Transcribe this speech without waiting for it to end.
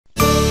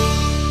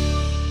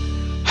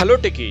Hello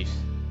techies!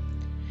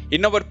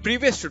 In our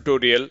previous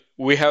tutorial,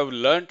 we have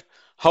learned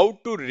how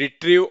to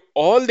retrieve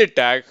all the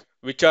tags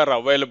which are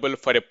available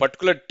for a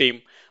particular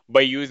team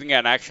by using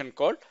an action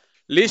called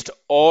list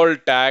all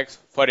tags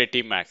for a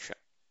team action.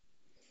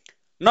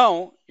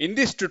 Now, in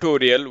this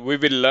tutorial, we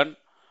will learn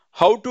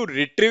how to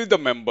retrieve the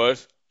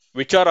members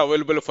which are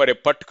available for a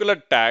particular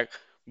tag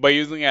by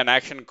using an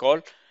action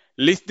called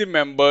list the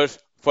members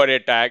for a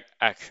tag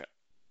action.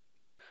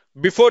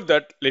 Before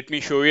that, let me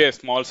show you a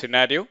small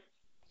scenario.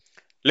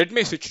 Let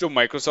me switch to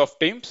Microsoft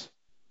Teams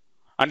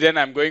and then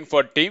I'm going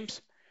for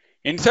teams.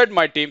 Inside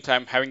my teams,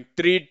 I'm having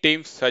three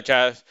teams such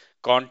as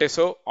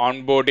Conteso,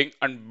 onboarding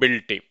and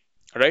build team,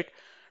 right?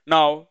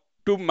 Now,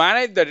 to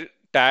manage the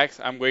tags,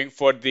 I'm going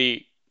for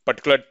the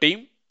particular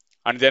team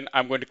and then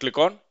I'm going to click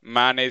on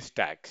manage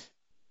tags.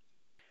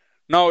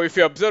 Now, if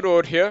you observe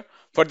over here,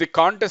 for the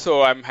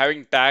Conteso, I'm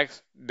having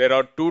tags. There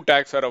are two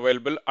tags are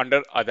available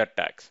under other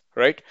tags,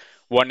 right?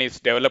 One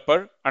is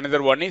developer,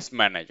 another one is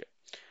manager.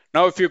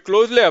 Now, if you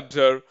closely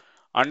observe,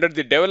 under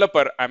the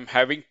developer, I'm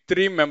having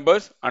three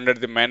members. Under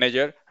the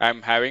manager,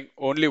 I'm having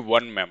only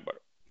one member.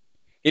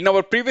 In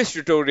our previous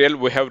tutorial,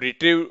 we have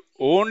retrieved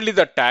only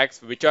the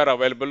tags which are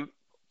available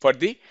for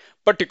the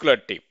particular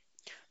team.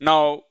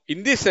 Now,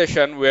 in this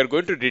session, we are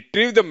going to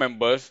retrieve the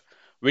members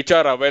which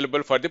are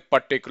available for the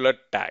particular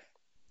tag.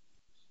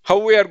 How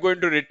we are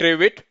going to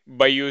retrieve it?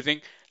 By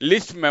using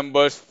list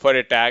members for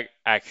a tag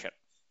action.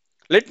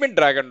 Let me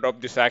drag and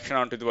drop this action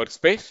onto the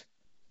workspace.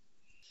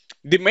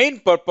 The main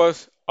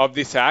purpose of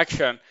this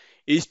action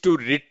is to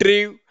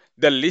retrieve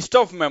the list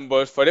of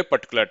members for a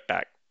particular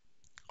tag.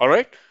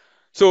 Alright.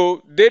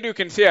 So there you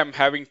can see I'm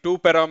having two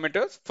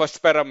parameters.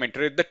 First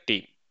parameter is the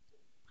team.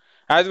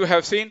 As we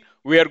have seen,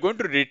 we are going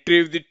to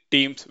retrieve the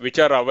teams which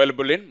are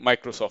available in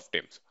Microsoft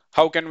Teams.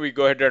 How can we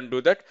go ahead and do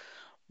that?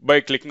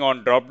 By clicking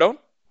on drop down.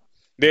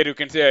 There you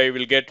can see I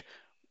will get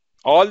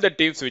all the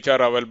teams which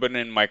are available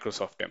in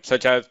Microsoft Teams,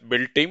 such as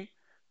build team,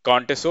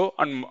 Conteso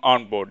and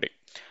onboarding.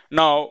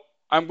 Now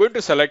I'm going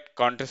to select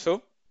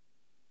Conteso.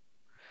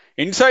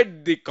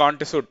 Inside the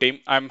Conteso team,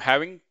 I'm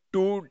having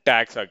two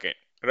tags again,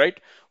 right?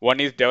 One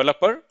is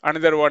developer,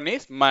 another one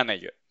is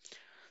manager.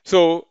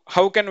 So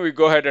how can we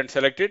go ahead and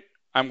select it?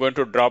 I'm going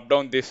to drop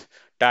down this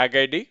tag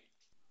ID.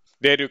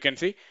 There you can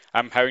see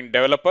I'm having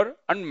developer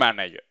and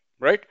manager,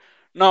 right?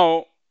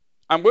 Now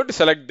I'm going to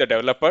select the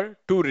developer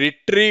to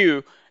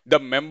retrieve the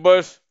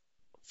members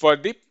for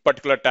the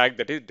particular tag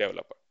that is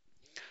developer.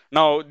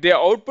 Now the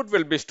output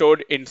will be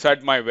stored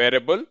inside my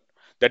variable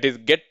that is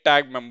get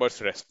tag members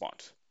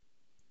response.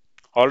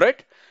 All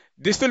right.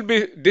 This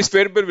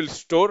variable will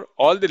store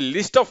all the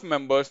list of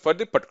members for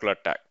the particular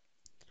tag.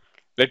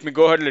 Let me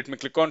go ahead. Let me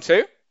click on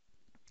save.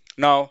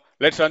 Now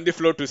let's run the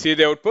flow to see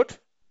the output.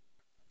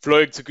 Flow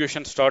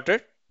execution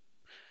started.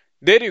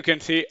 There you can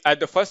see at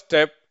the first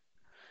step,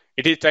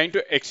 it is trying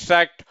to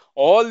extract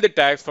all the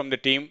tags from the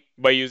team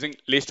by using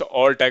list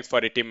all tags for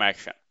a team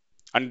action.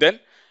 And then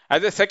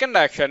as a second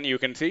action, you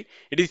can see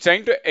it is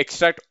trying to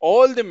extract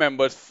all the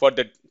members for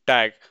the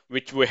tag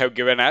which we have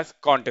given as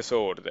Conteso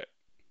over there.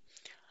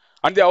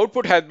 And the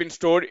output has been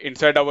stored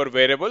inside our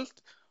variables.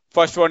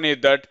 First one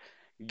is that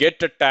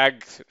get a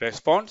tags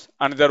response,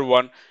 another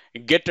one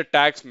get a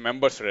tags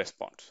members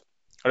response.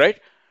 All right.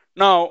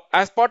 Now,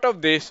 as part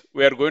of this,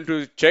 we are going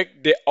to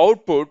check the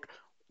output,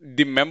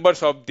 the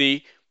members of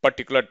the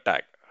particular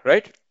tag,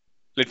 right?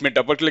 Let me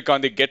double click on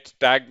the get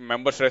tag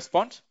members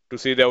response to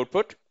see the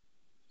output.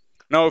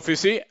 Now, if you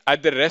see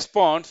at the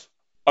response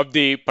of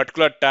the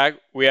particular tag,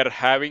 we are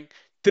having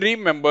three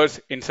members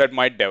inside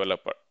my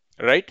developer,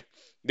 right?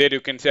 There you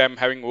can see I'm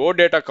having O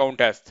data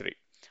count as 3.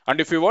 And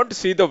if you want to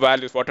see the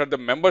values, what are the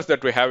members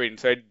that we have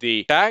inside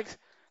the tags,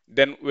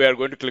 then we are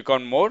going to click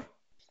on more.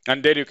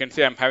 And there you can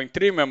see I'm having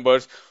 3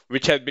 members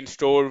which has been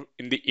stored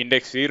in the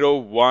index 0,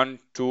 1,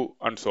 2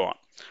 and so on.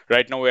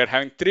 Right now we are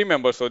having 3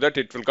 members so that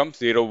it will come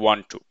 0,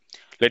 1, 2.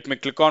 Let me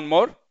click on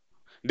more.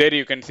 There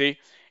you can see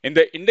in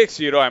the index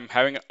 0 I'm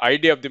having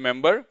ID of the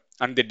member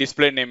and the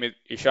display name is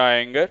Isha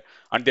Iyengar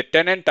and the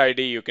tenant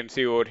ID you can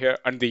see over here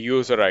and the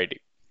user ID.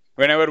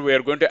 Whenever we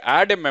are going to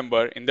add a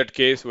member, in that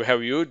case, we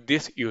have used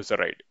this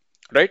user ID,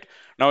 right?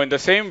 Now, in the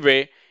same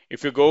way,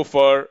 if you go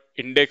for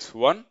index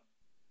 1,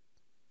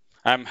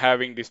 I'm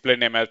having display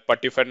name as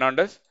Patti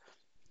Fernandez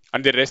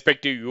and the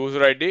respective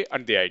user ID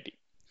and the ID,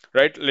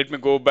 right? Let me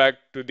go back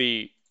to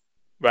the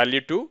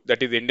value 2,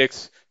 that is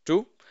index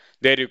 2.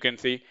 There you can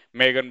see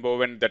Megan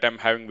Bowen that I'm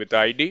having with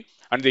ID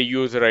and the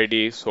user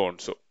ID is so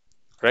and so,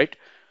 right?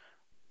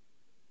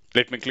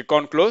 Let me click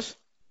on close.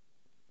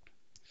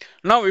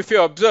 Now, if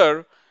you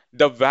observe,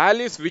 the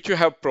values which you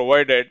have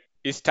provided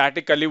is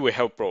statically we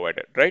have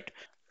provided, right?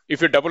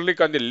 If you double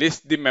click on the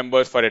list the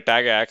members for a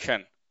tag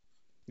action,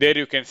 there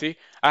you can see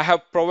I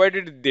have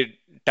provided the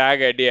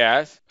tag ID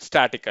as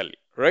statically,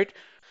 right?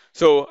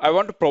 So I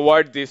want to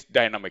provide this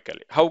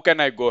dynamically. How can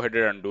I go ahead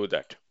and do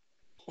that?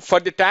 For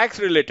the tags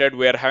related,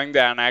 we are having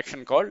an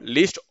action called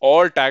list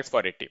all tags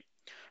for a team.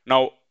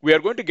 Now we are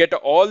going to get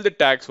all the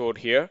tags over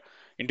here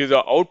into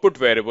the output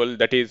variable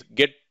that is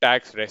get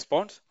tags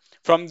response.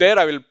 From there,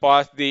 I will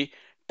pass the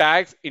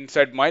tags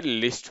inside my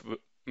list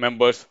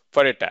members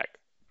for a tag,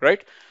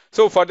 right?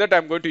 So for that,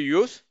 I'm going to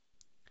use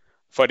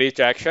for each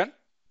action.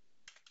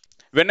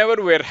 Whenever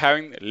we are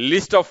having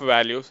list of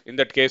values, in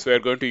that case, we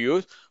are going to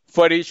use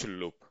for each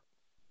loop.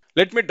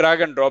 Let me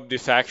drag and drop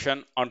this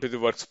action onto the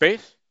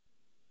workspace.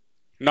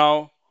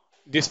 Now,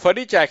 this for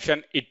each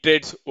action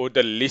iterates over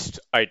the list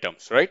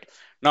items, right?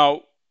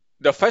 Now,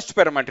 the first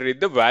parameter is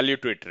the value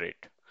to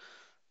iterate.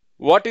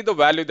 What is the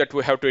value that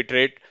we have to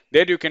iterate?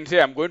 There you can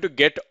say I'm going to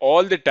get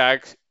all the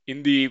tags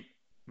in the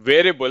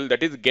variable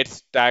that is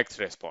gets tags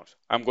response.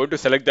 I'm going to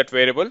select that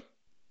variable.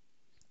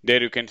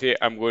 There you can see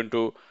I'm going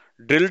to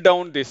drill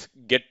down this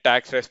get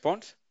tags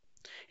response.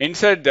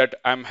 Inside that,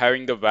 I'm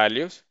having the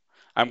values.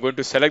 I'm going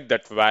to select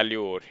that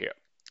value over here.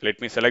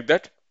 Let me select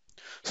that.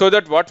 So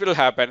that what will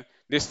happen,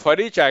 this for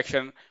each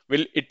action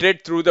will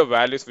iterate through the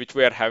values which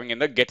we are having in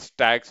the get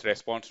tags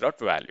response dot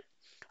value.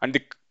 And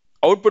the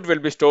output will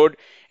be stored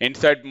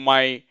inside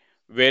my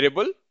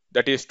variable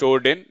that is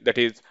stored in, that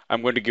is,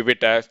 I'm going to give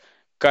it as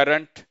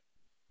current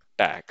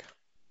tag.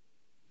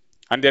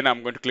 And then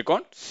I'm going to click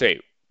on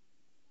save.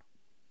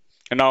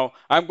 And now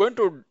I'm going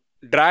to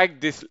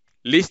drag this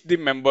list the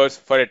members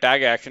for a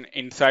tag action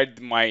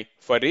inside my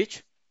for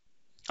each.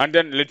 And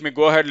then let me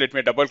go ahead, let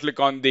me double click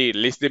on the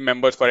list the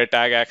members for a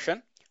tag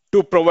action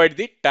to provide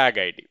the tag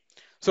ID.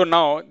 So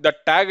now the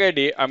tag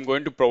ID I'm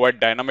going to provide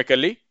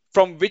dynamically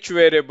from which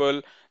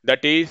variable,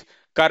 that is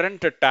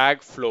current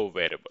tag flow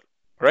variable,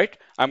 right?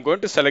 I'm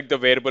going to select the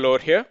variable over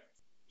here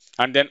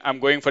and then I'm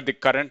going for the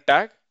current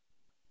tag.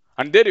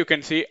 And there you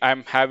can see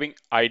I'm having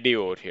ID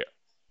over here.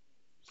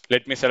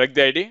 Let me select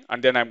the ID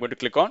and then I'm going to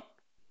click on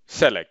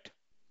select.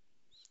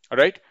 All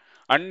right.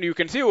 And you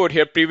can see over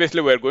here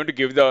previously we are going to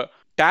give the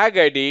tag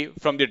ID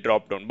from the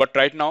drop down, but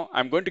right now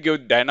I'm going to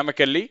give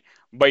dynamically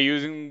by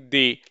using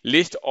the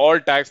list all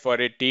tags for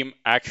a team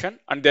action,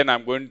 and then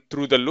I'm going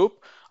through the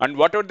loop, and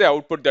whatever the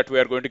output that we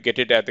are going to get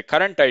it at the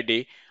current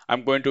ID,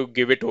 I'm going to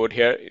give it over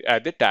here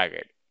at the tag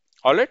ID.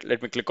 All right,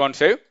 let me click on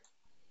save.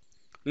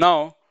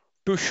 Now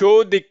to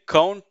show the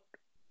count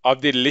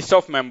of the list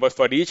of members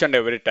for each and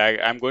every tag,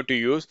 I'm going to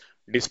use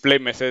display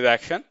message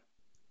action.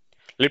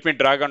 Let me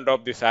drag and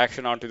drop this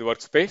action onto the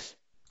workspace.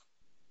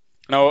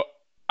 Now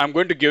I'm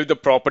going to give the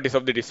properties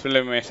of the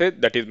display message,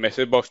 that is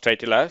message box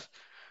title, as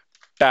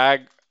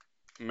tag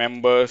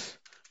members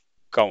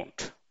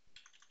count.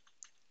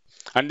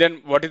 And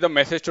then what is the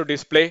message to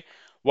display?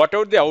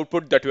 Whatever the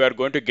output that we are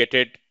going to get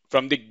it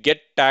from the get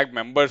tag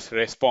members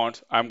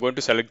response, I'm going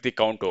to select the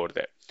count over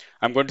there.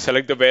 I'm going to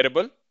select the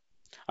variable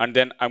and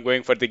then I'm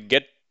going for the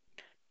get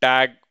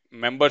tag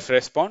members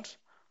response.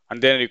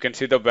 And then you can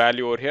see the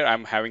value over here.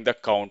 I'm having the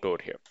count over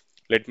here.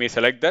 Let me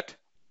select that.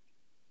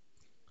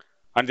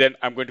 And then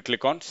I'm going to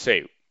click on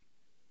save.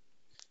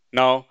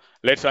 Now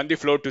let's run the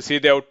flow to see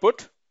the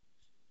output.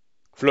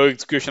 Flow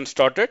execution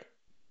started.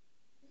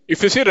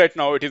 If you see right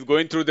now, it is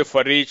going through the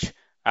for each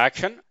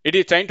action. It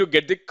is trying to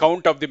get the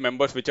count of the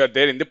members which are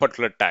there in the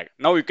particular tag.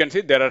 Now you can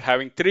see there are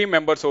having 3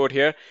 members over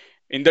here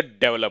in the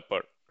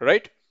developer,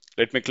 right?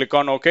 Let me click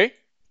on OK.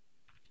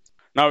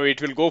 Now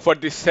it will go for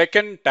the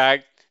second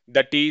tag,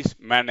 that is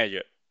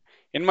manager.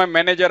 In my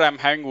manager, I'm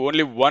having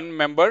only 1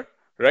 member,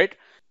 right?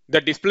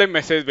 The display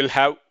message will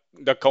have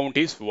the count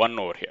is 1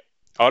 over here.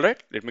 All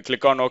right, let me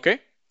click on OK.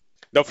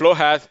 The flow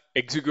has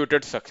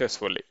executed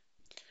successfully.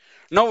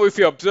 Now, if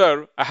you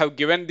observe, I have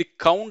given the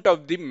count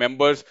of the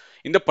members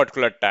in the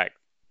particular tag,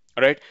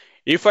 right?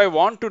 If I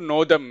want to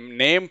know the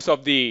names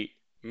of the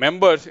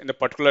members in the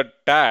particular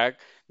tag,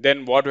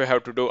 then what we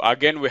have to do?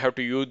 Again, we have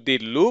to use the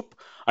loop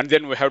and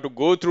then we have to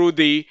go through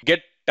the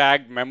get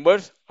tag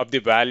members of the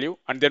value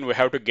and then we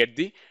have to get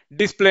the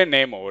display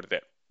name over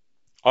there.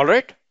 All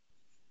right.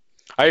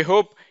 I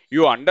hope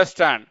you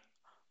understand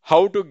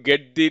how to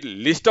get the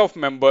list of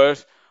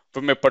members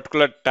from a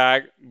particular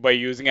tag by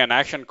using an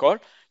action called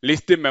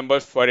list the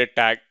members for a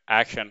tag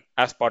action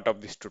as part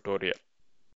of this tutorial.